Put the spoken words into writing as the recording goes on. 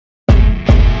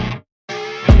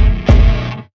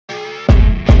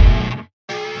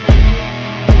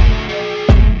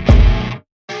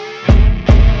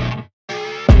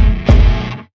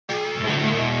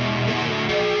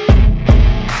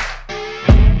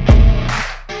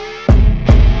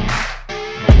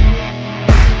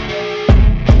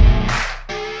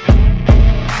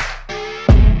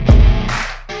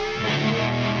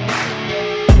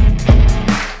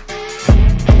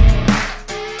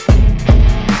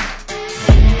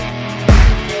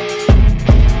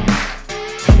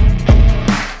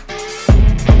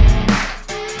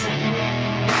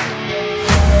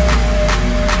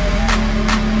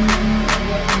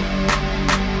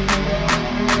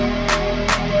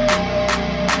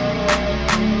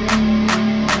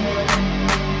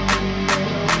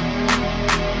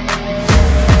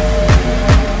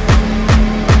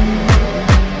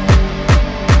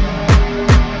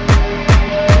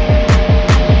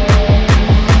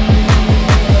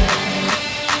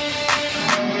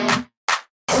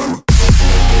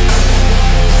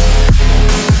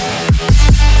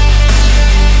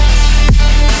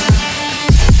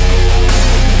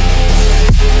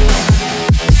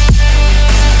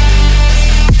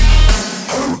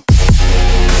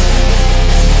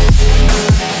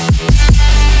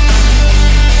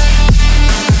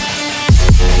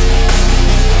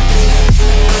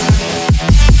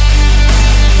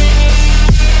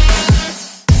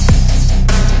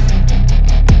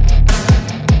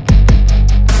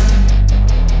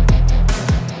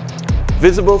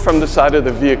Visible from the side of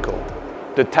the vehicle,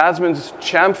 the Tasman's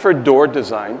chamfered door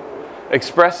design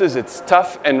expresses its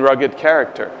tough and rugged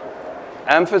character,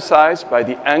 emphasized by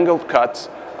the angled cuts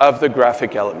of the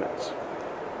graphic elements.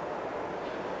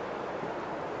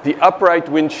 The upright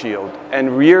windshield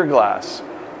and rear glass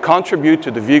contribute to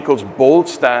the vehicle's bold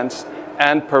stance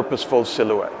and purposeful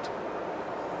silhouette.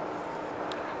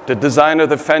 The design of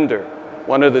the fender,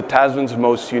 one of the Tasman's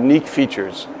most unique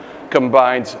features,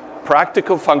 combines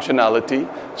practical functionality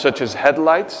such as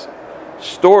headlights,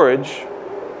 storage,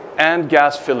 and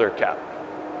gas filler cap,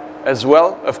 as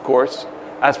well, of course,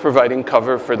 as providing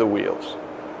cover for the wheels.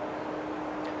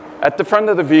 At the front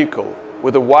of the vehicle,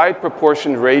 with a wide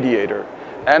proportioned radiator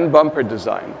and bumper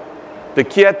design, the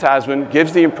Kia Tasman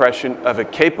gives the impression of a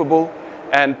capable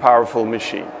and powerful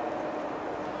machine.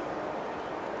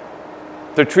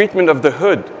 The treatment of the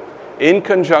hood, in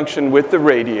conjunction with the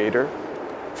radiator,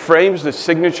 frames the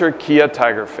signature Kia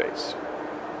tiger face.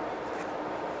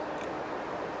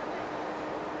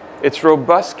 Its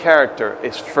robust character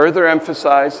is further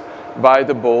emphasized by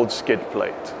the bold skid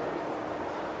plate.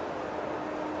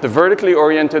 The vertically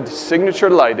oriented signature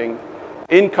lighting,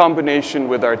 in combination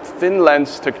with our thin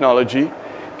lens technology,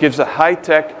 gives a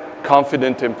high-tech,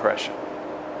 confident impression.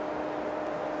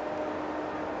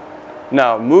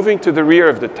 Now, moving to the rear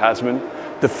of the Tasman,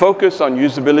 the focus on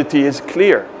usability is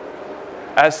clear,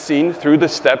 as seen through the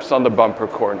steps on the bumper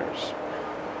corners.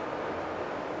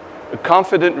 A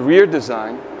confident rear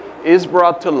design is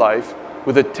brought to life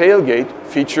with a tailgate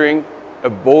featuring a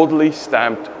boldly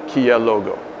stamped Kia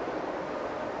logo.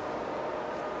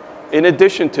 In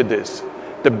addition to this,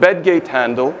 the bed gate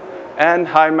handle and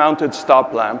high-mounted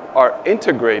stop lamp are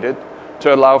integrated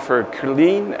to allow for a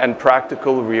clean and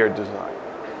practical rear design.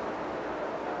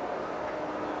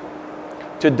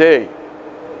 Today,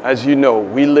 as you know,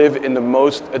 we live in the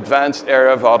most advanced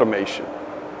era of automation.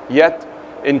 Yet,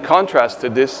 in contrast to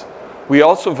this, we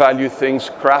also value things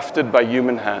crafted by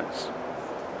human hands.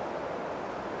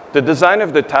 The design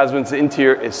of the Tasman's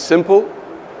interior is simple,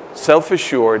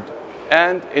 self-assured,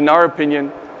 and, in our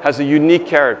opinion, has a unique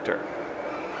character.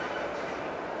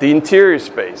 The interior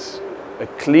space, a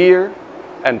clear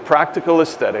and practical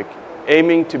aesthetic,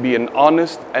 aiming to be an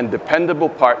honest and dependable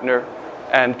partner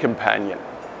and companion.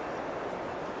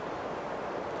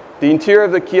 The interior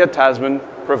of the Kia Tasman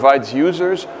provides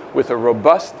users with a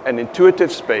robust and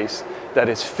intuitive space that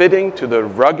is fitting to the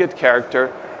rugged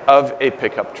character of a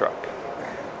pickup truck.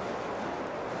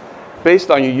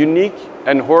 Based on a unique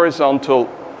and horizontal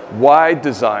wide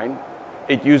design,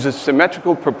 it uses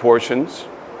symmetrical proportions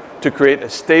to create a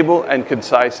stable and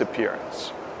concise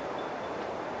appearance.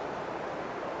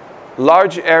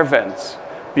 Large air vents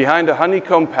behind a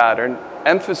honeycomb pattern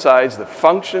emphasize the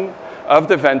function of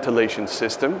the ventilation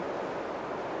system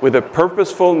with a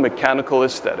purposeful mechanical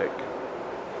aesthetic.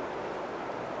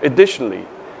 Additionally,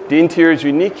 the interior's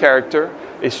unique character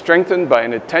is strengthened by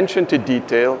an attention to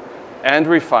detail and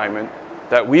refinement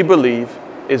that we believe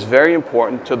is very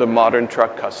important to the modern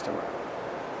truck customer.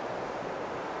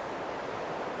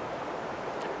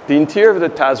 The interior of the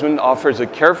Tasman offers a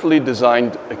carefully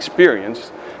designed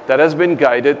experience that has been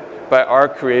guided by our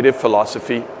creative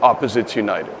philosophy, Opposites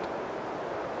United.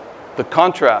 The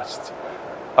contrast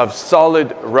of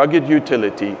solid, rugged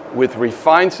utility with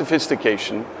refined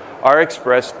sophistication are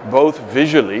expressed both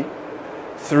visually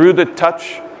through the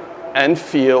touch and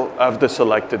feel of the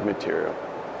selected material.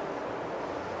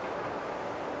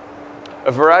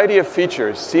 A variety of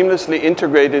features seamlessly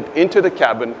integrated into the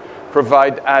cabin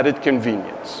provide added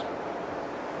convenience.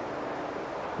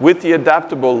 With the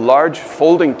adaptable large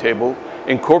folding table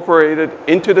incorporated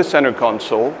into the center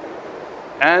console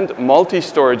and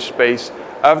multi-storage space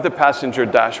of the passenger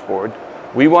dashboard,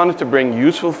 we wanted to bring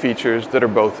useful features that are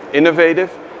both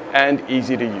innovative and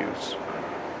easy to use.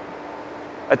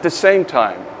 At the same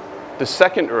time, the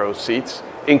second row seats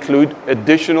include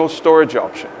additional storage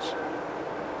options,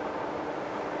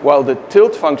 while the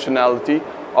tilt functionality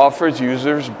offers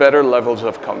users better levels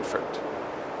of comfort.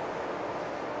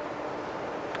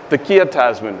 The Kia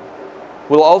Tasman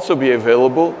will also be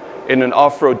available in an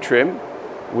off-road trim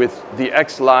with the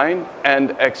X-Line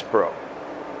and X-Pro.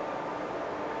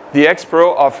 The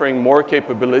X-Pro offering more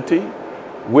capability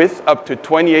with up to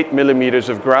 28 millimeters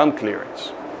of ground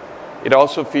clearance. It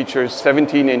also features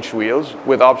 17-inch wheels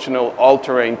with optional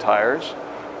all-terrain tires,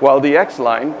 while the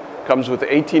X-Line comes with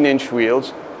 18-inch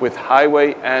wheels with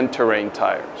highway and terrain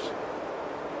tires.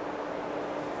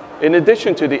 In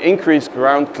addition to the increased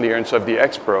ground clearance of the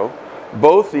X-Pro,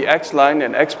 both the X-Line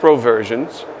and X-Pro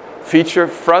versions feature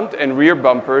front and rear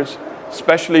bumpers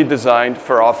specially designed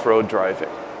for off-road driving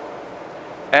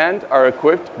and are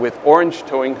equipped with orange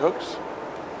towing hooks,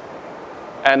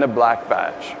 and a black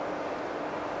badge.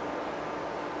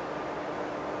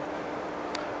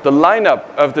 The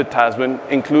lineup of the Tasman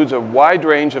includes a wide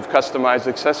range of customized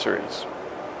accessories,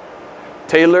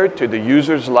 tailored to the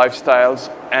user's lifestyles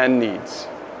and needs.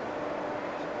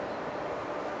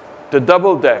 The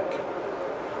double deck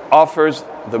offers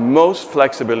the most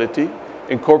flexibility,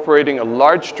 incorporating a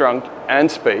large trunk and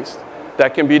space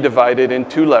that can be divided in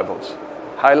 2 levels,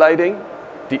 highlighting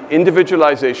the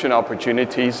individualization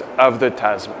opportunities of the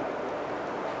Tasman.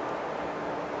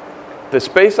 The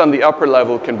space on the upper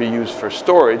level can be used for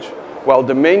storage, while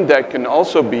the main deck can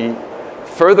also be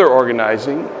further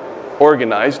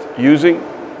organized using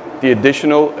the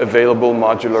additional available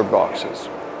modular boxes.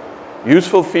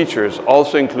 Useful features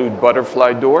also include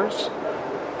butterfly doors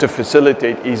to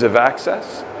facilitate ease of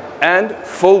access and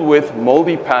full-width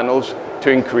multi panels to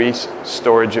increase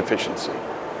storage efficiency.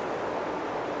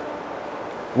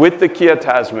 With the Kia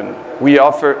Tasman, we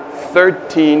offer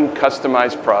 13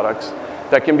 customized products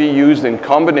that can be used in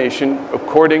combination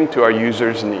according to our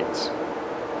users' needs.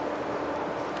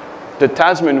 The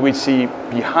Tasman we see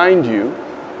behind you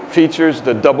features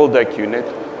the double deck unit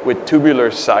with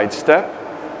tubular side step,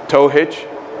 tow hitch,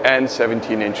 and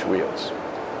 17-inch wheels.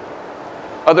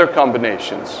 Other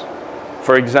combinations,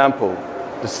 for example,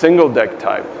 the single deck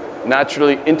type,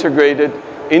 naturally integrated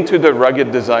into the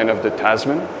rugged design of the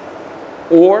Tasman,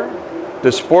 or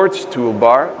the sports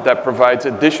toolbar that provides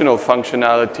additional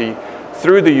functionality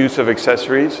through the use of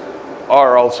accessories,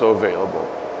 are also available.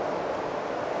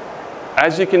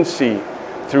 As you can see,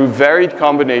 through varied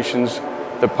combinations,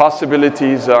 the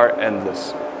possibilities are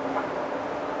endless.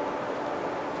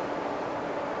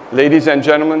 Ladies and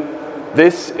gentlemen,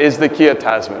 this is the Kia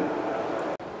Tasman.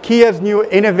 Kia's new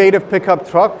innovative pickup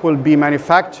truck will be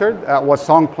manufactured at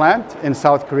Hwaseong plant in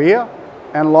South Korea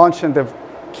and launched in the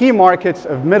key markets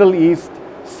of Middle East,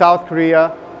 South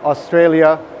Korea,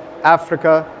 Australia,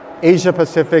 Africa, Asia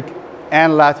Pacific,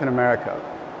 and Latin America.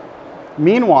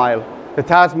 Meanwhile, the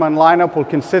Tasman lineup will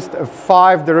consist of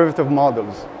 5 derivative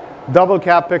models: double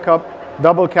cab pickup,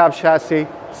 double cab chassis,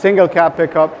 single cab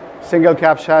pickup, single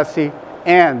cab chassis,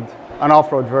 and an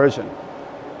off-road version.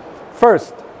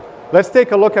 First, let's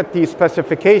take a look at the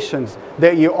specifications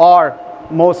that you are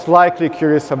most likely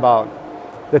curious about.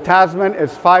 The Tasman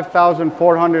is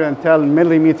 5,410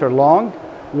 millimeter long,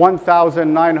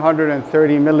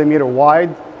 1,930 millimeter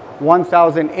wide,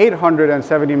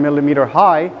 1,870 millimeter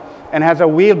high, and has a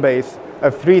wheelbase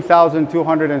of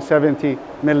 3,270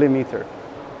 millimeter,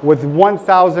 with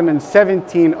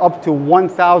 1,017 up to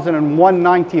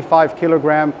 1,195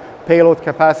 kilogram payload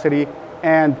capacity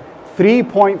and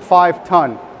 3.5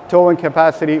 ton towing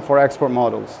capacity for export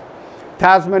models.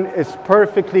 Tasman is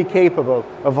perfectly capable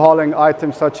of hauling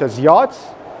items such as yachts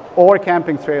or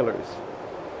camping trailers.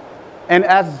 And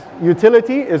as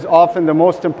utility is often the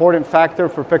most important factor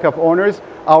for pickup owners,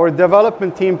 our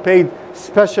development team paid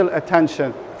special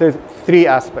attention to 3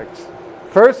 aspects.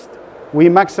 First, we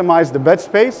maximize the bed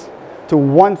space to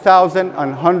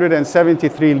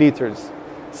 1,173 liters.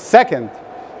 Second,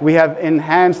 we have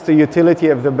enhanced the utility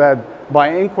of the bed by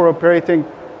incorporating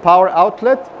power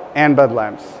outlet and bed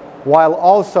lamps, while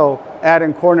also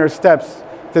adding corner steps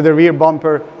to the rear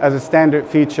bumper as a standard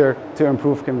feature to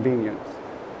improve convenience.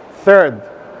 Third,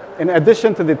 in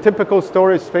addition to the typical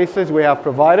storage spaces, we have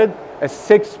provided a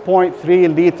 6.3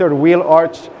 liter wheel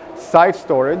arch side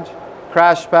storage,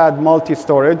 crash pad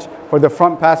multi-storage for the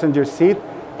front passenger seat,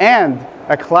 and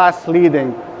a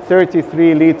class-leading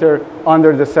 33 liter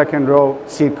under the second row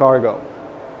seat cargo.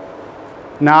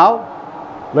 Now,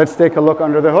 let's take a look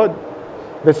under the hood.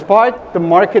 Despite the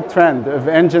market trend of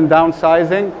engine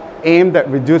downsizing aimed at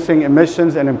reducing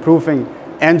emissions and improving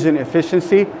engine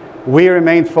efficiency, we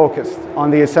remain focused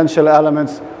on the essential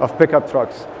elements of pickup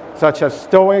trucks, such as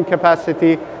towing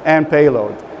capacity and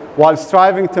payload, while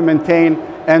striving to maintain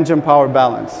engine power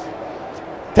balance.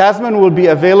 Tasman will be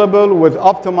available with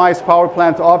optimized power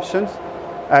plant options,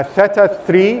 a Theta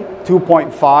 3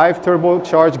 2.5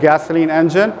 turbocharged gasoline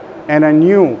engine, and a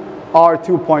new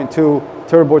R2.2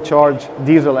 turbocharged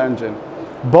diesel engine.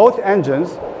 Both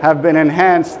engines have been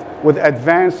enhanced with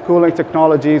advanced cooling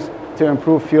technologies to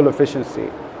improve fuel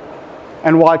efficiency.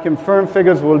 And while confirmed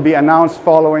figures will be announced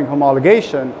following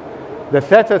homologation, the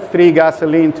Theta 3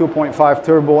 gasoline 2.5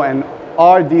 turbo and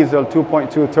R diesel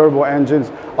 2.2 turbo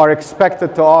engines are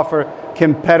expected to offer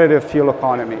competitive fuel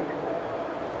economy.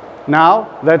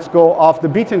 Now, let's go off the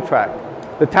beaten track.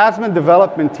 The Tasman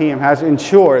development team has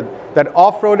ensured that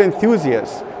off-road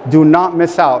enthusiasts do not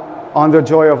miss out on the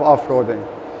joy of off-roading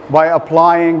by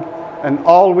applying an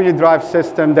all-wheel drive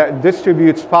system that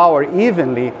distributes power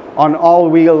evenly on all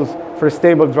wheels for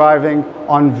stable driving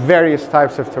on various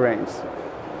types of terrains.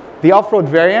 The off-road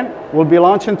variant will be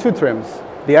launched in 2 trims,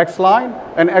 the X-Line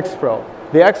and X-Pro.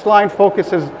 The X-Line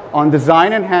focuses on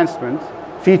design enhancements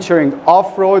featuring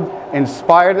off-road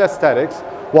inspired aesthetics,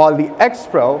 while the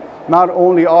X-Pro not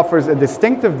only offers a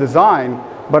distinctive design,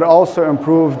 but also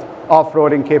improved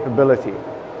off-roading capability.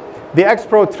 The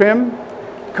X-Pro trim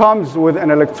comes with an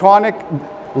electronic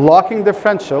locking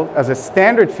differential as a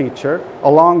standard feature,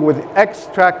 along with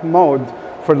X-Track mode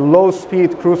for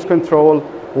low-speed cruise control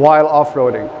while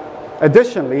off-roading.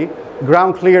 Additionally,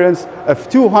 ground clearance of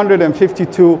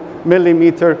 252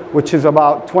 millimeter, which is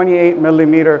about 28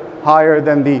 millimeter higher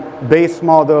than the base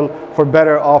model for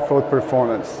better off-road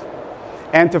performance.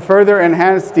 And to further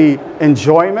enhance the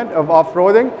enjoyment of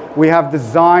off-roading, we have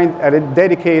designed a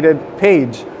dedicated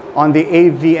page on the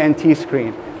AVNT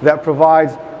screen that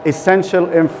provides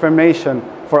essential information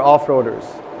for off-roaders.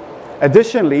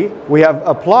 Additionally, we have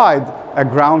applied a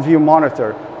ground view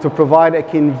monitor to provide a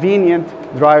convenient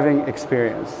driving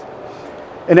experience.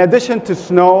 In addition to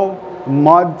snow,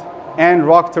 mud, and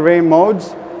rock terrain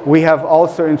modes, we have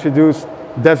also introduced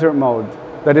desert mode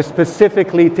that is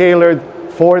specifically tailored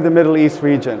for the Middle East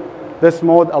region. This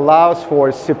mode allows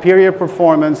for superior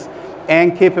performance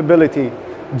and capability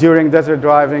during desert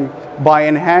driving by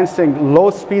enhancing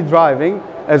low-speed driving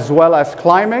as well as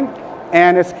climbing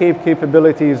and escape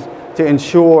capabilities to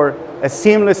ensure a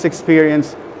seamless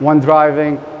experience when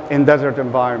driving in desert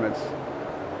environments.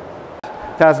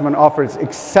 Tasman offers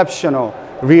exceptional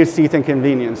rear seating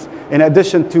convenience. In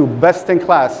addition to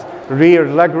best-in-class rear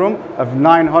legroom of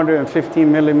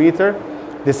 915 millimeter,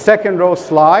 the second row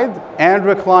slide and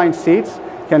recline seats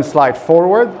can slide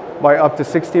forward by up to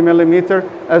 60 millimeter,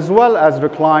 as well as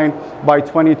recline by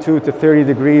 22 to 30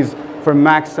 degrees for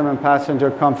maximum passenger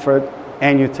comfort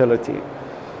and utility.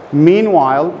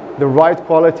 Meanwhile, the ride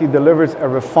quality delivers a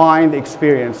refined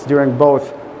experience during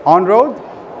both on-road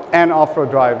and off-road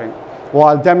driving,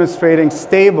 while demonstrating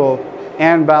stable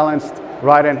and balanced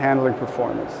ride and handling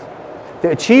performance.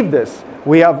 To achieve this,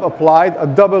 we have applied a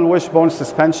double wishbone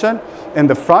suspension in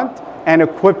the front and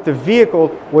equipped the vehicle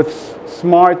with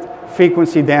smart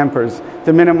frequency dampers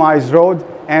to minimize road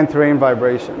and terrain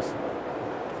vibrations.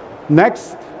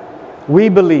 Next, we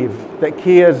believe that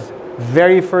Kia's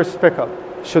very first pickup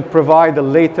should provide the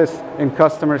latest in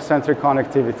customer-centric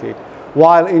connectivity,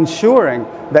 while ensuring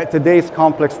that today's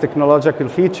complex technological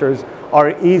features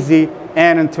are easy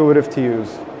and intuitive to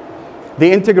use.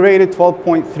 The integrated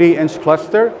 12.3-inch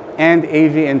cluster and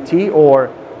AVNT,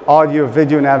 or audio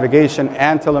video navigation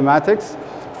and telematics,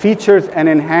 features an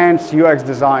enhanced UX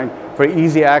design for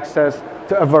easy access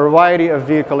to a variety of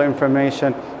vehicle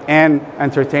information and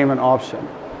entertainment options.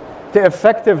 To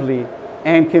effectively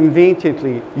and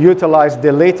conveniently utilize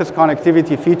the latest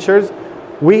connectivity features,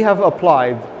 we have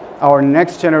applied our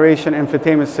next generation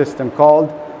infotainment system called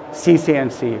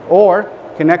CCNC, or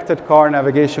Connected Car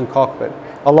Navigation Cockpit,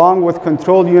 along with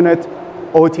control unit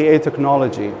OTA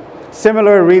technology.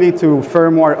 Similar really to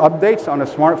firmware updates on a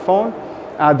smartphone,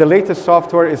 the latest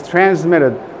software is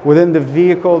transmitted within the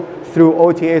vehicle through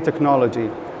OTA technology.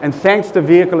 And thanks to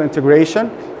vehicle integration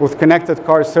with connected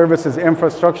car services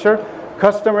infrastructure,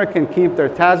 customer can keep their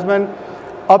Tasman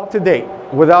up to date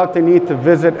without the need to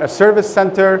visit a service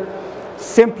center,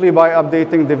 simply by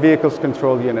updating the vehicle's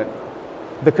control unit.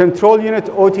 The control unit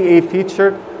OTA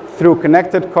feature through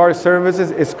connected car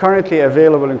services is currently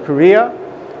available in Korea,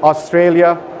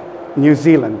 Australia, New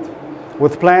Zealand,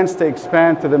 with plans to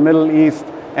expand to the Middle East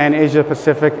and Asia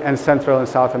Pacific and Central and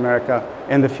South America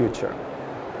in the future.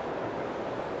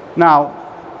 Now,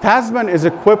 Tasman is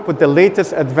equipped with the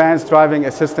latest advanced driving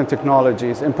assistant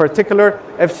technologies, in particular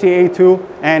FCA2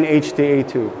 and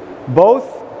HDA2,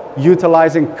 both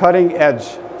utilizing cutting-edge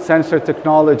sensor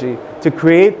technology to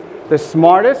create the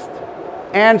smartest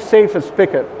and safest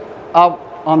pickup out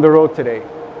on the road today.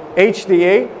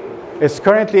 HDA is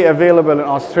currently available in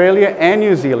Australia and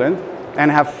New Zealand and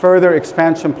have further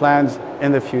expansion plans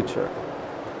in the future.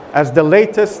 As the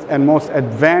latest and most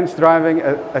advanced driving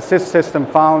assist system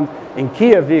found in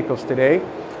Kia vehicles today,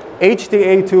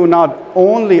 HDA2 not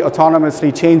only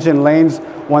autonomously changes lanes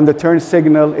when the turn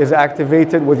signal is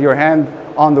activated with your hand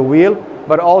on the wheel,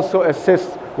 but also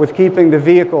assists with keeping the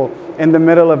vehicle in the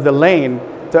middle of the lane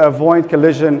to avoid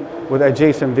collision with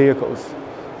adjacent vehicles.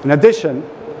 In addition,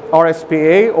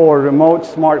 RSPA, or Remote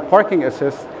Smart Parking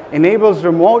Assist, enables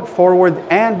remote forward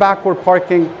and backward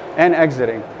parking and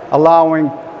exiting, allowing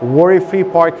worry-free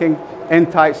parking in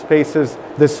tight spaces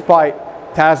despite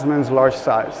Tasman's large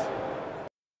size.